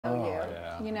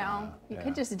You know, you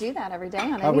could just do that every day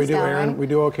on How we do, stone, Aaron? right? We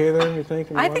do okay there, you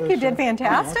think? I think you did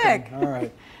fantastic. Oh, okay. All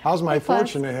right. How's my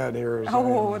fortune ahead here?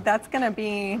 Oh, that's going to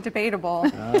be debatable.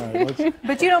 All right,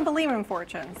 But you don't believe in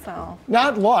fortune, so.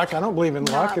 not luck. I don't believe in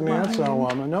luck Not and that, so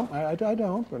no, I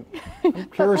don't. But I'm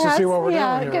curious to see what we're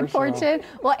doing here. Good fortune.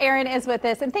 Well, Aaron is with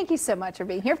us, and thank you so much for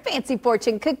being here. Fancy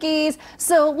Fortune Cookies.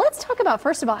 So let's talk about,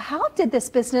 first of all, how did this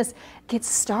business get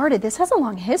started? This has a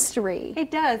long history.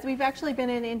 It does. We've actually been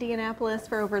in Indianapolis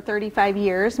for over 35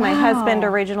 years. My husband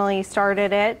originally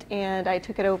started it, and I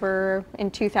took it over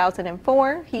in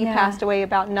 2004. He passed away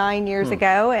about 9 years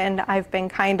ago, and I've been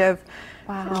kind of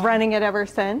running it ever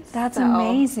since. That's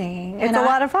amazing. It's a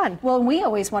lot of fun. Well, we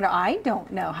always wonder, I don't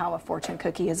know how a fortune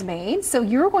cookie is made, so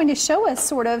you're going to show us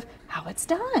sort of how it's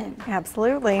done.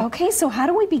 Absolutely. Okay, so how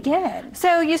do we begin?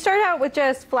 So you start out with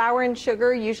just flour and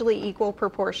sugar, usually equal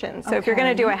proportions. So if you're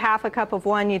going to do a half a cup of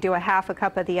one, you do a half a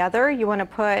cup of the other. You want to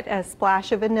put a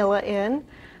splash of vanilla in,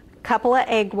 couple of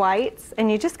egg whites,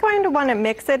 and you just going to want to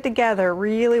mix it together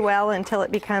really well until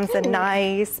it becomes a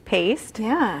nice paste.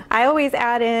 Yeah. I always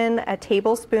add in a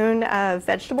tablespoon of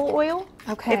vegetable oil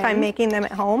if I'm making them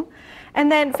at home. And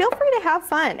then feel free to have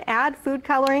fun. Add food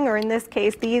coloring, or in this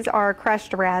case, these are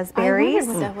crushed raspberries.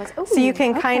 So you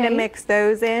can kind of mix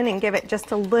those in and give it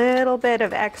just a little bit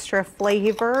of extra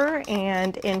flavor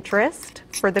and interest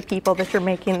for the people that you're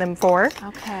making them for.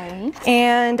 Okay.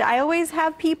 And I always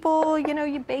have people, you know,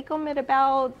 you bake them at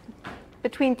about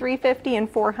between 350 and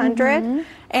 400,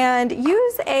 and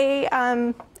use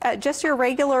a just your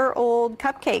regular old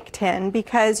cupcake tin,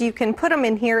 because you can put them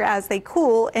in here as they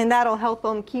cool, and that'll help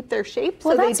them keep their shape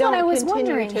so they don't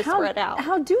continue to spread out.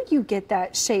 How do you get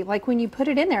that shape? Like when you put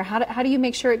it in there, how do you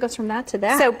make sure it goes from that to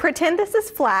that? So pretend this is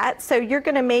flat. So you're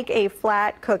going to make a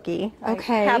flat cookie.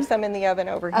 Okay. I have some in the oven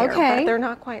over here, but they're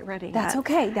not quite ready yet. That's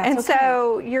okay. That's and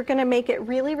so you're going to make it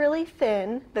really, really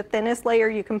thin, the thinnest layer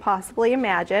you can possibly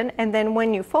imagine. And then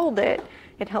when you fold it,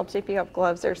 it helps if you have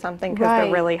gloves or something, because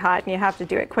they're really hot and you have to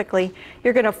do it quickly.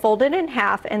 You're going to fold it in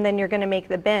half, and then you're going to make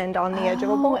the bend on the edge of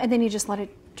a bowl. And then you just let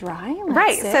it dry?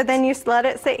 Right. So then you let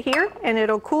it sit here, and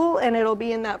it'll cool, and it'll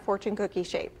be in that fortune cookie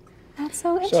shape. That's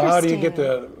so interesting. So how do you get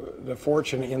the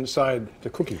fortune inside the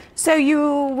cookie? So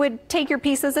you would take your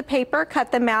pieces of paper,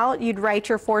 cut them out, you'd write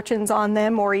your fortunes on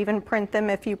them, or even print them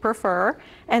if you prefer.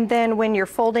 And then when you're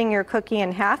folding your cookie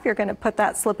in half, you're going to put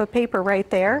that slip of paper right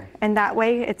there, and that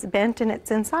way it's bent and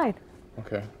it's inside.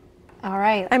 Okay. All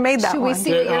right. I made that Should one. we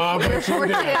see what your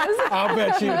fortune is? I'll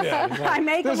bet you did. I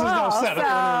make this them is all, no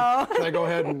setup. so. Can I go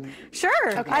ahead and...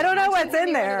 Sure. Okay. I don't know what's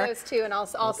in there. One of those two, and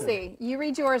I'll see. You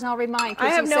read yours, and I'll read mine. I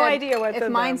have no idea what's in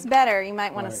If mine's better, you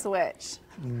might want to switch.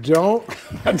 Don't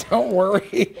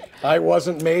worry. I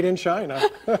wasn't made in China.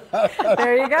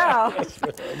 There you go.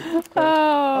 Can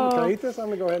I eat this? I'm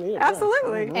going to go ahead and eat it.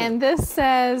 Absolutely. And this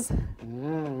says,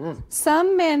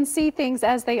 some men see things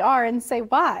as they are and say,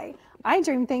 why? I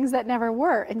dream things that never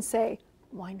were and say,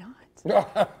 why not?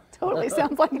 Totally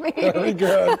sounds like me. Very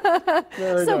good.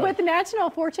 Very so good. with National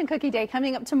Fortune Cookie Day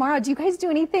coming up tomorrow, do you guys do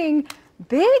anything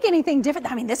big, anything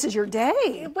different? I mean, this is your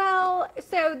day. Well,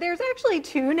 so there's actually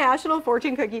 2 National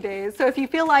Fortune Cookie Days. So if you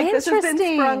feel like this has been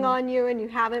sprung on you and you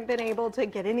haven't been able to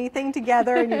get anything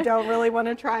together and you don't really want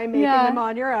to try making them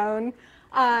on your own,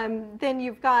 then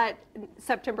you've got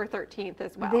September 13th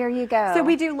as well. There you go. So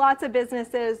we do lots of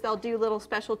businesses. They'll do little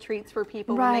special treats for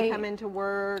people when they come into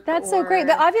work. That's so great.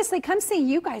 But obviously, come see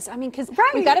you guys. I mean, because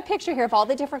we've got a picture here of all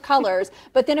the different colors.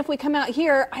 But then if we come out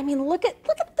here, I mean, look at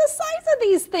the size of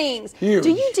these things. Huge.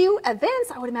 Do you do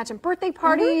events? I would imagine birthday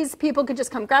parties. People could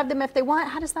just come grab them if they want.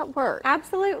 How does that work?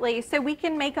 Absolutely. So we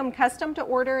can make them custom to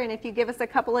order, and if you give us a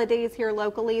couple of days here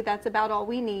locally, that's about all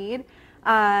we need.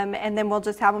 And then we'll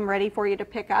just have them ready for you to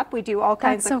pick up. We do all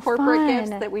kinds of corporate gifts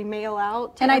that we mail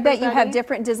out to And I bet you have everybody.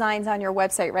 different designs on your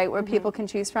website, right, where people can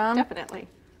choose from? Definitely.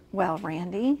 Well,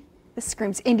 Randy, this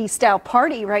screams Indy style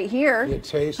party right here. It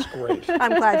tastes great.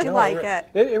 I'm glad you like it.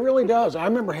 It really does. I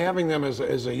remember having them as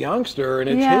a youngster, and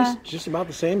it tastes just about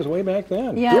the same as way back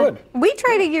then. Yeah. Good. We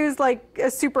try to use like a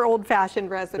super old-fashioned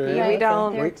recipe. Right. We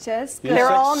don't. They're just You They're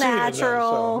all succeeded then,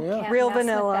 natural, so, yeah. real Can't mess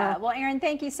with vanilla. that. Well, Aaron,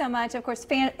 thank you so much. Of course,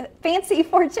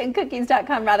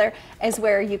 fancyfortunecookies.com, rather, is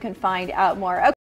where you can find out more. Okay.